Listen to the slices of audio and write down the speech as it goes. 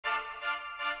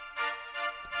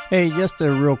Hey, just a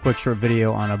real quick short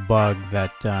video on a bug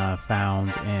that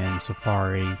found in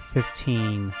Safari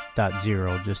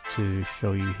 15.0, just to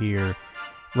show you here.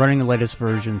 Running the latest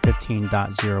version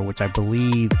 15.0, which I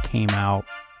believe came out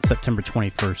September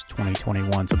 21st,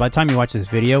 2021. So by the time you watch this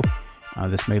video,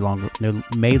 this may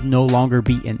no longer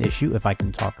be an issue, if I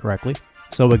can talk correctly.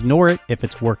 So ignore it if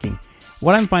it's working.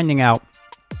 What I'm finding out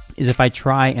is if I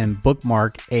try and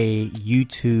bookmark a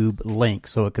YouTube link,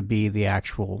 so it could be the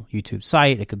actual YouTube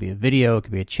site, it could be a video, it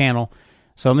could be a channel.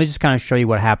 So let me just kind of show you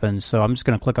what happens. So I'm just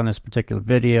going to click on this particular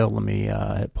video. Let me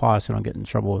hit pause so I don't get in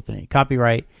trouble with any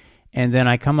copyright. And then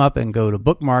I come up and go to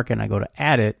bookmark and I go to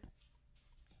add it.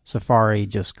 Safari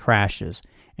just crashes.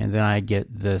 And then I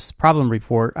get this problem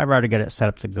report. I'd rather get it set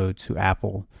up to go to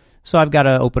Apple. So I've got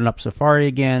to open up Safari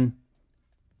again.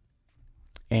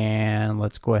 And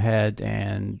let's go ahead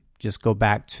and just go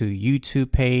back to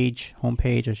YouTube page,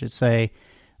 homepage, I should say.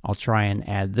 I'll try and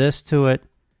add this to it.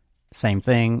 Same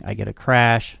thing. I get a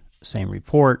crash, same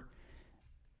report.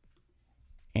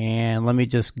 And let me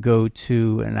just go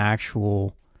to an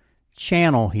actual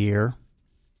channel here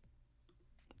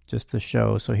just to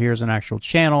show. So here's an actual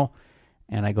channel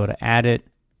and I go to add it.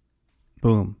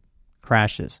 Boom,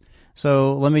 crashes.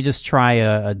 So let me just try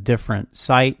a different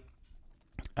site.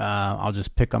 I'll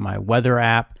just pick on my weather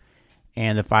app,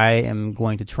 and if I am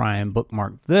going to try and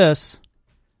bookmark this,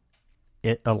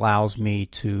 it allows me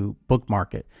to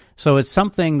bookmark it. So it's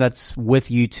something that's with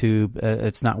YouTube,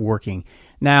 it's not working.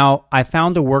 Now, I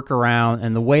found a workaround,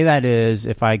 and the way that is,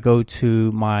 if I go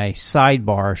to my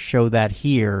sidebar, show that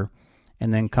here,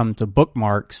 and then come to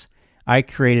bookmarks, I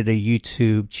created a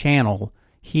YouTube channel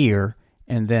here,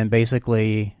 and then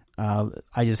basically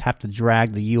I just have to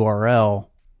drag the URL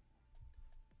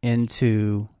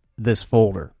into this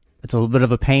folder. It's a little bit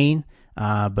of a pain,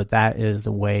 but that is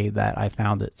the way that I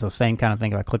found it. So same kind of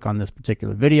thing. If I click on this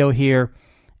particular video here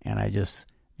and I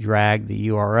just drag the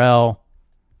URL,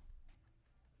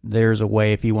 there's a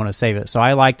way if you want to save it. So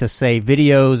I like to save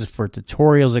videos for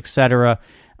tutorials, etc.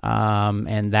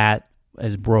 And that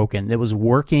is broken. It was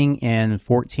working in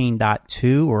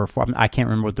 14.2 or I can't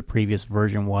remember what the previous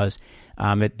version was.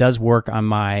 It does work on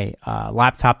my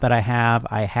laptop that I have.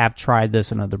 I have tried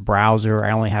this in another browser.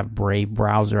 I only have Brave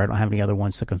browser. I don't have any other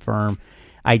ones to confirm.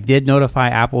 I did notify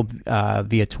Apple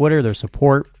via Twitter, their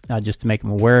support, just to make them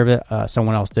aware of it.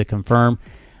 Someone else did confirm.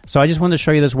 So I just wanted to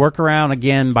show you this workaround.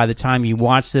 Again, by the time you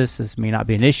watch this, this may not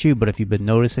be an issue, but if you've been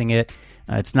noticing it,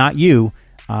 it's not you.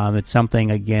 It's something,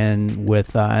 again,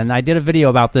 with, and I did a video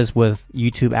about this with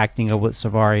YouTube acting over with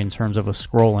Safari in terms of a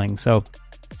scrolling. So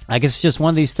I guess it's just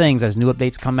one of these things. As new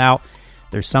updates come out,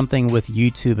 there's something with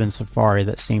YouTube and Safari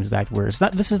that seems to act weird. It's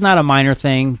not, this is not a minor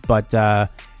thing, but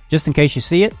just in case you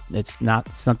see it, it's not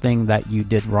something that you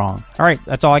did wrong. All right,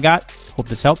 that's all I got. Hope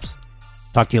this helps.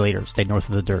 Talk to you later. Stay north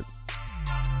of the dirt.